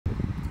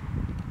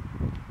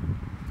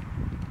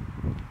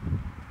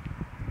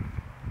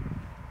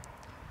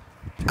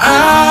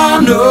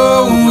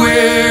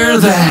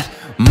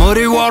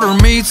Muddy water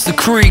meets the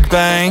creek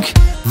bank.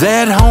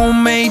 That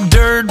homemade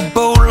dirt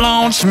boat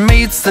launch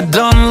meets the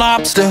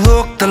Dunlops to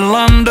hook the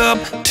Lund up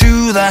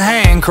to the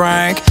hand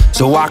crank,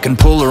 so I can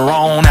pull her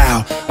on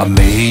out. I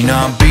may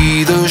not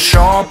be the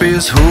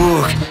sharpest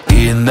hook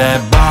in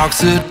that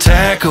box of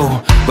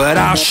tackle, but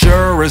I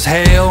sure as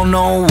hell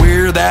know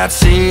where that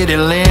city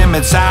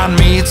limit sign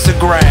meets the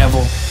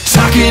gravel.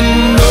 Talking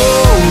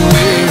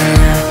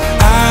nowhere,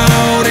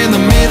 out in the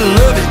middle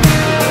of it.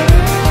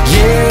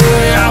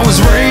 Yeah, I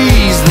was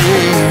raised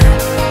there,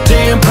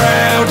 damn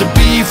proud to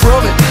be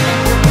from it.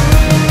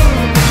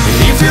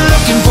 If you're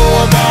looking for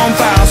a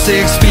bonfire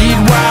 6 feet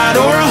wide,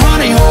 or a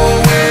honey hole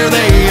where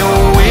they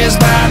always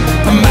bite,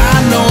 I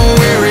might know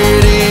where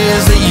it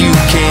is that you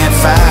can't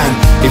find.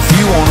 If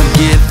you wanna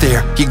get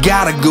there, you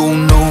gotta go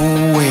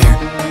nowhere.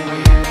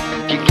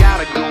 You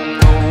gotta go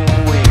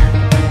nowhere.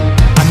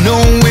 I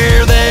know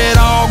where that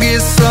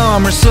August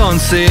summer sun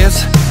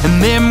sets,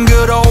 and them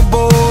good old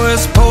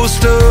boys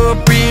post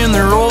up in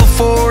their old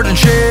Ford and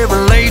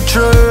Chevrolet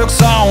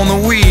trucks on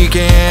the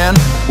weekend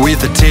with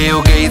the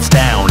tailgates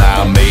down.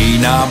 I may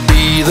not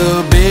be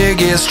the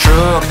biggest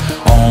truck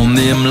on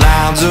them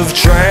lines of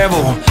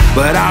travel,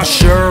 but I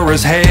sure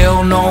as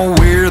hell know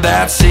where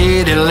that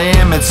city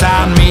limit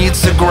sign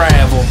meets the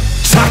gravel.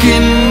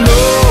 Talking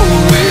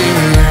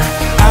nowhere,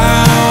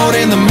 out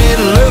in the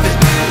middle of it.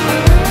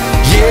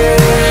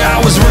 Yeah,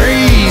 I was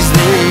raised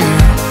there,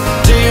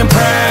 damn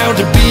proud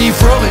to be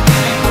from it.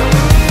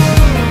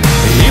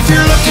 If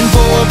you're looking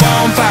for a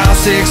bonfire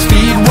 6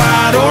 feet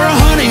wide, or a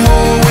honey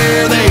hole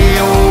where they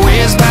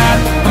always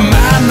bite, I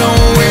might know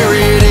where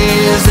it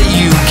is that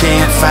you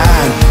can't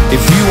find.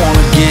 If you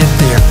wanna get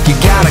there, you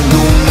gotta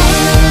go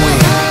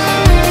nowhere.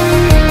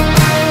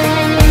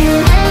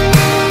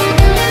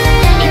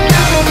 You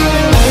gotta go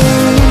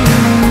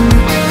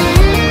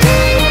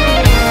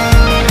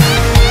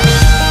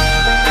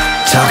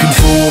talking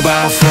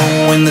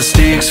 4x4 in the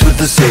sticks with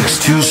the 6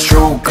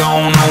 2-stroke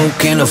on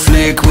oak in a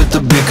flick with the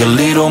bick, a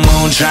little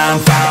moonshine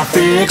fire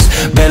fix,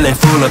 belly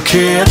full of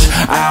catch.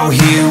 Out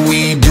here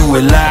we do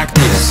it like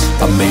this.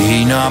 I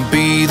may not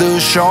be the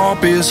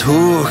sharpest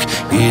hook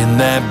in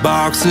that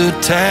box of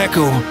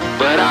tackle,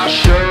 but I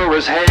sure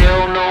as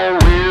hell know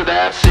where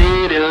that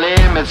city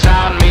limit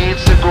sign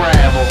meets the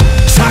gravel.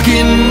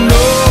 Talking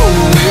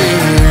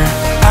nowhere,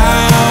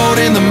 out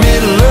in the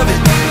middle of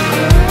it.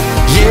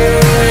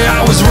 Yeah,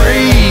 I was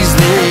raised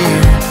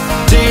there,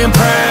 damn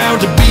proud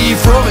to be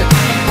from it.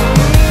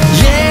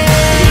 Yeah,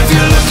 if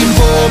you're looking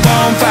for a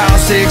bonfire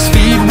 6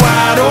 feet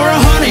wide, or a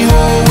honey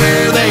hole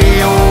where they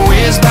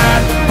always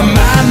bite, I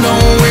might know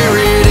where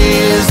it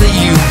is that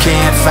you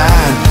can't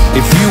find.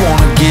 If you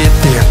wanna get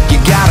there, you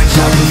gotta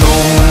go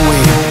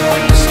nowhere.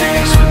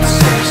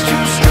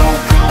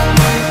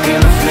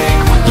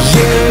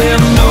 Yeah,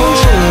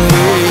 nowhere.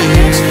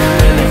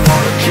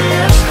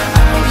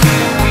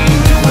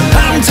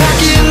 I'm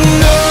talking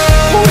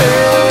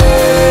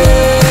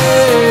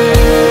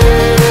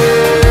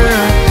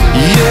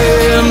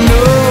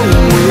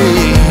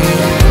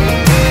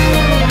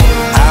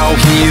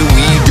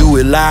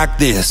like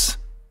this.